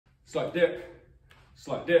slight dip,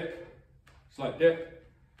 slight dip, slight dip,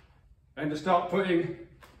 and to start putting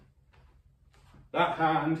that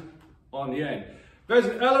hand on the end. There's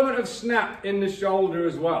an element of snap in the shoulder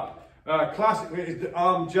as well. Classically, the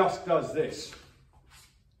arm just does this.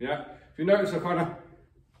 Yeah, if you notice, I kind of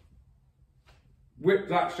whip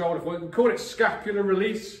that shoulder forward. We call it scapular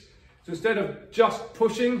release. So instead of just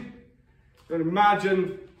pushing, you can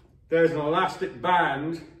imagine there's an elastic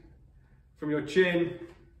band from your chin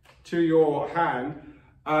to your hand.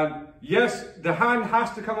 And yes, the hand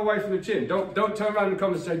has to come away from the chin. Don't turn around and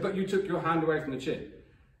come and say, but you took your hand away from the chin.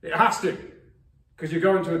 It has to, because you're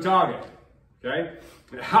going to a target, okay?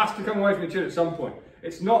 It has to come away from the chin at some point.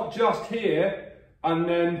 It's not just here and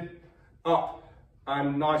then up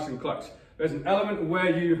and nice and close. There's an element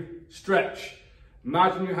where you stretch.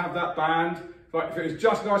 Imagine you have that band. If it was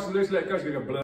just nice and loose, let it go, it's going to go blur.